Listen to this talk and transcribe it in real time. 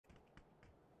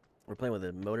We're playing with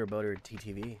a motor boater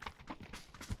TTV.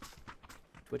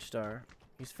 Twitch star.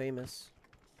 He's famous.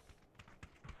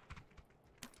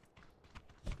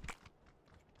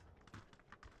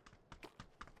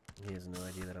 He has no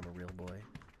idea that I'm a real boy.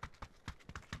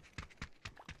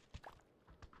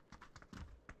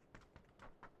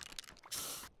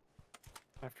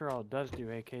 After all, it does do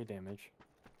AK damage.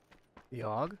 The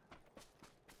AUG?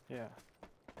 Yeah.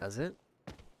 Does it?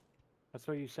 That's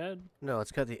what you said? No,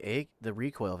 it's got the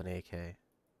recoil of an AK.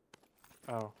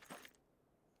 Oh.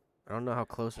 I don't know how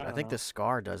close. I think the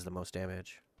SCAR does the most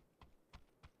damage.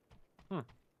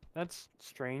 That's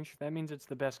strange. That means it's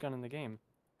the best gun in the game.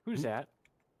 Who's that?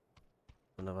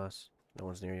 None of us. No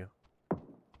one's near you.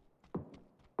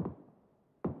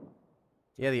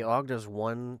 Yeah, the AUG does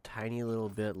one tiny little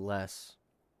bit less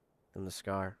than the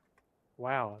SCAR.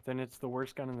 Wow, then it's the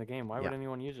worst gun in the game. Why would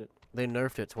anyone use it? They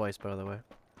nerfed it twice, by the way.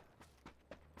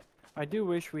 I do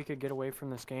wish we could get away from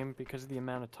this game because of the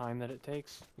amount of time that it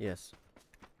takes. Yes.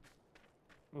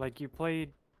 Like, you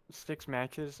played 6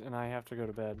 matches and I have to go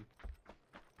to bed.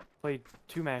 Played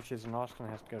 2 matches and Austin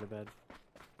has to go to bed.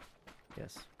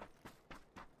 Yes.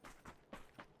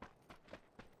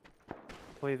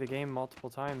 Play the game multiple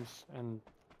times and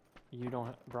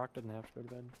Brock doesn't have to go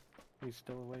to bed. He's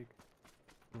still awake.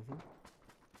 Mm-hmm.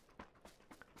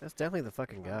 That's definitely the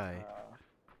fucking guy.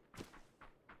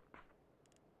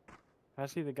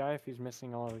 How's he the guy if he's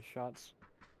missing all of his shots?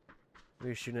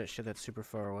 We're shooting at shit that's super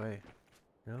far away.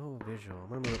 No visual. I'm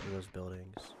gonna move up to those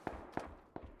buildings.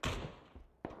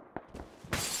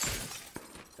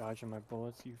 Dodging my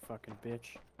bullets, you fucking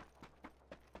bitch.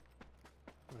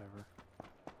 Whatever.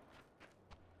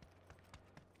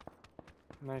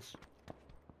 Nice.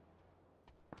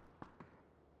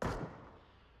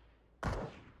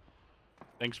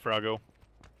 Thanks, Frago.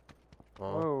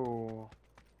 Oh.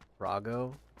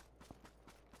 Frago?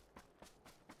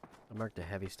 I marked a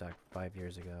heavy stock 5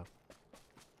 years ago.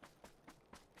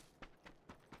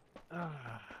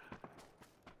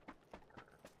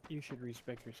 You should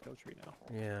respect your skill tree now.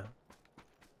 Yeah.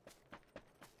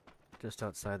 Just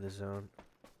outside the zone.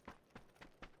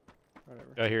 Whatever.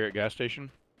 Guy here at gas station.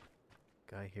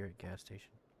 Guy here at gas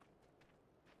station.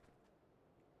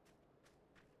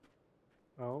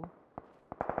 Oh?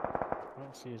 I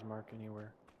don't see his mark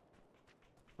anywhere.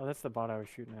 Oh, that's the bot I was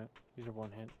shooting at. He's a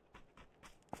one hit.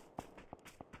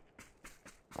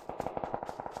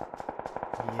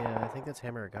 Yeah, I think that's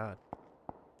Hammer of God.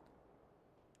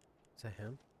 Is that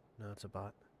him? No, it's a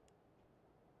bot.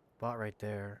 Bot right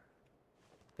there.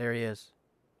 There he is.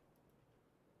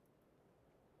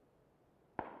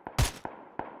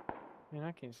 Man,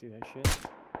 I can't see that shit.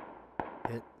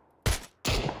 Hit.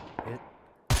 Hit.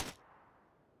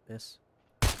 Miss.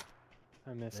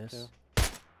 I missed Miss. too.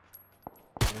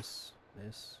 Miss.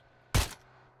 Miss.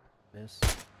 Miss.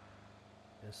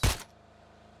 Miss.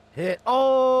 Hit.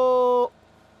 Oh!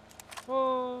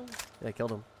 Oh! Yeah, I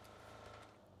killed him.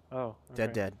 Oh.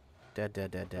 Dead, dead. Dead,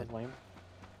 dead, dead, dead. That's lame.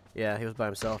 Yeah, he was by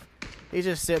himself. He's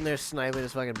just sitting there sniping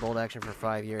his fucking bolt action for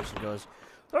 5 years and goes,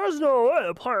 "There's no way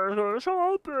the player's gonna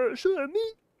show up and shoot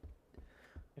me."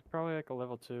 It's probably like a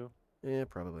level 2. Yeah,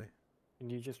 probably. And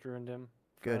you just ruined him.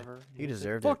 Good. Forever. He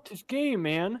deserved Fuck it. this game,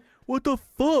 man! What the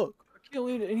fuck? I can't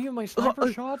lead any of my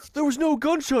sniper shots. There was no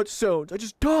gunshot sounds. I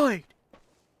just died.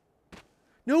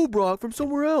 No, Brock, from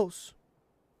somewhere else.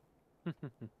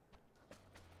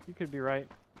 You could be right.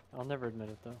 I'll never admit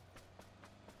it, though.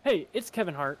 Hey, it's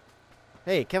Kevin Hart.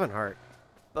 Hey, Kevin Hart.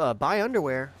 Buy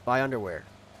underwear. Buy underwear.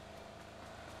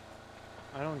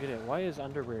 I don't get it. Why is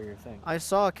underwear your thing? I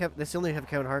saw this only have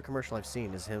Kevin Hart commercial I've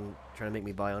seen is him trying to make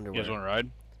me buy You underwear. guys want to ride?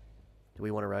 Do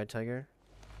we want to ride, Tiger?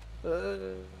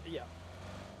 Yeah.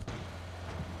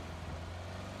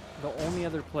 The only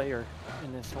other player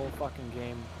in this whole fucking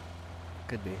game,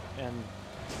 Could be. and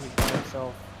he's by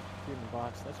himself shooting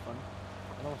bots. That's fun.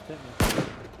 That almost hit me.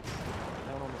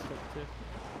 That almost hit me too.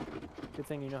 Good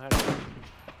thing you know how to shoot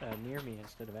near me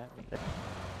instead of at me.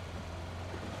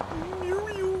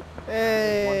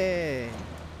 Hey!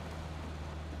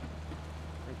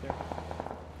 Right there.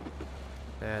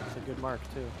 Bad. That's a good mark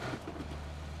too.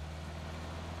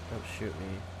 Don't shoot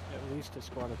me. At least a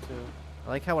squad of 2. I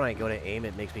like how when I go to aim,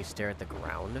 it makes me stare at the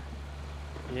ground.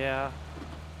 Yeah.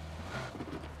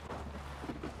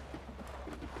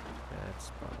 Bad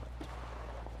spot.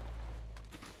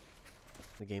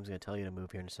 The game's gonna tell you to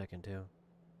move here in a second, too.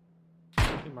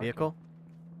 Good mark. Vehicle?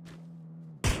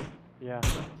 Yeah,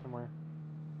 somewhere.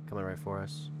 Coming right for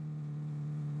us.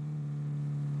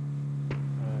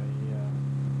 Yeah.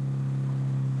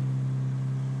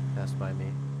 Passed by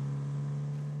me.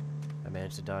 I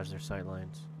managed to dodge their sight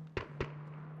lines.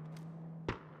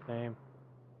 Same.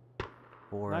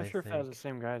 4, Not I sure if that was think. the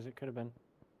same guys. It could have been.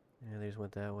 Yeah, they just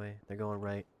went that way. They're going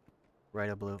right. Right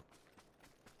of blue.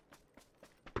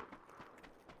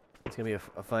 It's gonna be a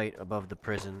fight above the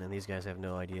prison, and these guys have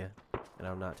no idea. And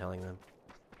I'm not telling them.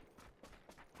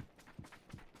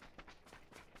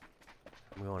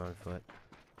 I'm going on foot.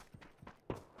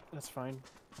 That's fine.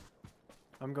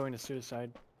 I'm going to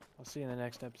suicide. I'll see you in the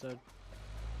next episode.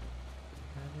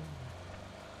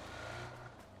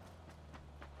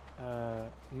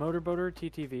 Motorboater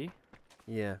TTV.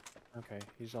 Yeah. Okay,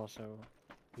 he's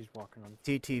walking on.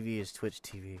 TTV is Twitch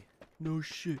TV. No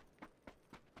shit.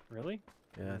 Really?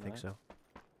 Yeah, I Didn't know think that. so.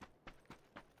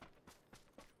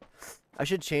 I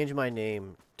should change my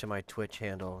name to my Twitch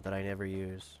handle that I never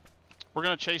use. We're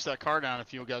gonna chase that car down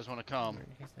if you guys want to come.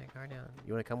 Chase that car down.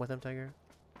 You want to come with him, Tiger?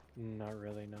 Not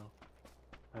really. No.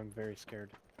 I'm very scared.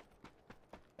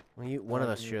 Well, one of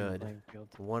I us like an even should. playing field.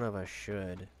 One of us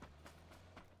should.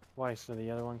 Why? So the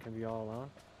other one can be all alone?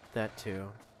 That too.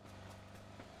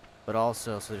 But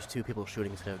also, so there's 2 people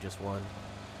shooting instead of just 1.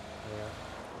 Yeah.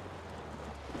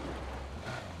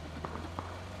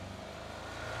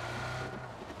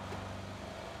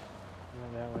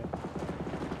 Not that way.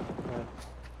 But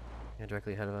Yeah,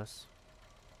 directly ahead of us.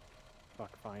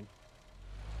 fuck, fine.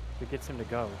 If it gets him to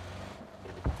go.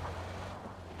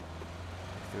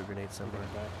 Threw a grenade I'm somewhere.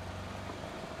 gonna die.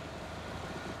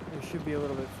 It should be a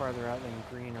little bit farther out than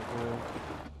green or blue.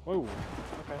 Whoa.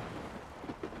 Okay.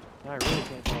 Now I really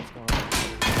can't tell what's going on.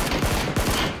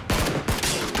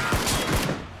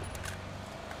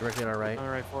 Directly on our right. On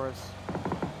the right for us.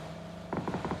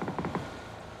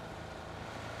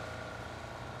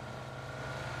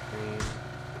 Green.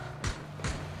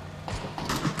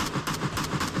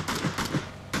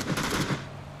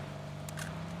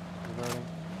 Reloading.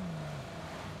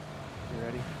 You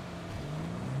ready?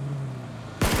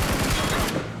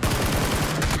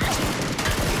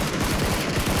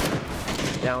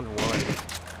 Downed 1.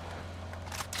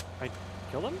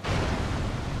 Kill him?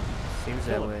 Seems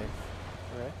Kill that him. way.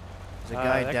 Okay. There's a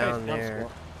guy that down guy's there.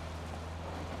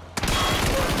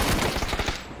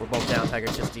 squad. We're both down, Tiger.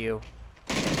 It's just you.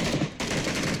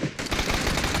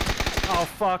 Oh,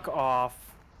 fuck off.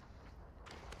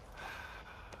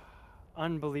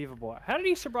 Unbelievable. How did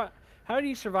he survive? How did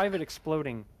he survive it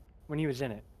exploding when he was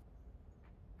in it?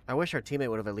 I wish our teammate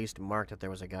would have at least marked that there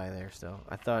was a guy there still.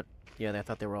 I thought, yeah, I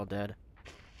thought they were all dead.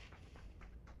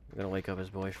 I'm gonna wake up his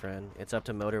boyfriend. It's up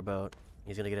to Motorboat.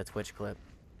 He's gonna get a Twitch clip.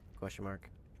 Question mark.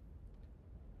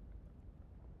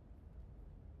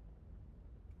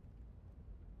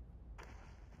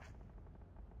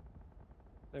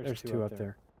 There's two up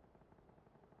there.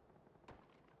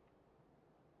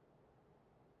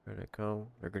 Where'd it go?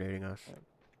 They're grenading us. Yep.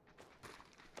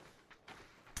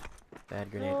 Bad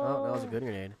grenade. Oh, that was a good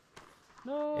grenade.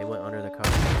 No. It went under the car.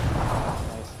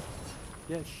 Nice.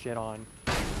 Get shit on.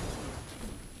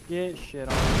 Get shit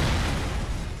on.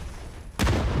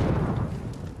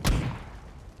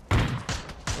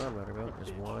 Come on, Motorboat.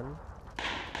 There's 1.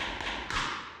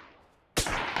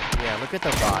 Yeah, look at the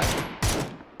bot.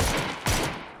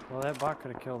 Well, that bot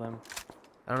could have killed him.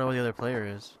 I don't know where the other player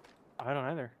is. I don't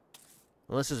either.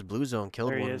 Unless this blue zone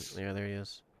killed There he one. is. Yeah, there he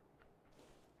is.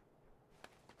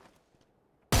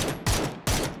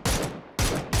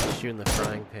 Shooting the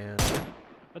frying pan.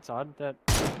 That's odd. That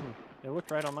it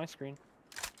looked right on my screen.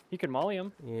 He could molly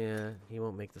him. Yeah, he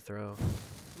won't make the throw.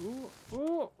 Ooh,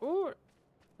 ooh, ooh.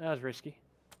 That was risky.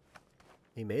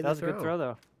 He made That the was throw. a good throw,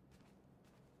 though.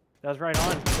 That was right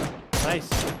on. Nice.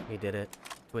 He did it.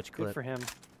 Twitch Good clip. for him.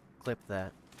 Clip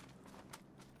that.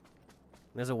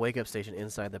 There's a wake up station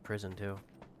inside the prison too.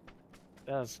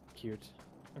 That was cute.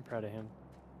 I'm proud of him.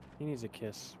 He needs a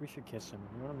kiss. We should kiss him.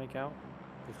 You want to make out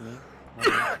with me?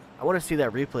 Okay. I want to see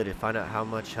that replay to find out how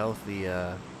much health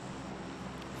the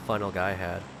final guy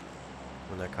had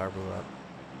when that car blew up.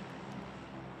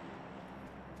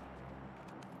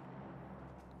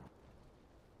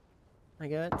 I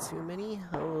got too many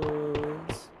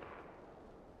hoes.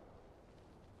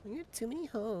 I got too many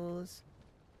hoes.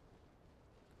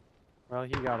 Well,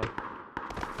 he got it.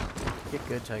 Get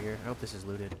good, Tiger. I hope this is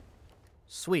looted.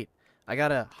 Sweet. I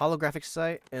got a holographic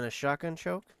sight and a shotgun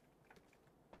choke.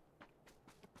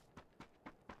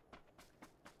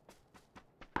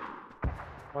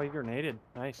 Oh, you grenaded.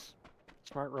 Nice.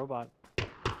 Smart robot.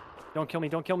 Don't kill me,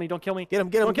 don't kill me, don't kill me. Get him,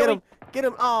 get him, Don't get kill him. Get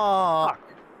him. Aw.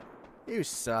 Fuck. You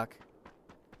suck.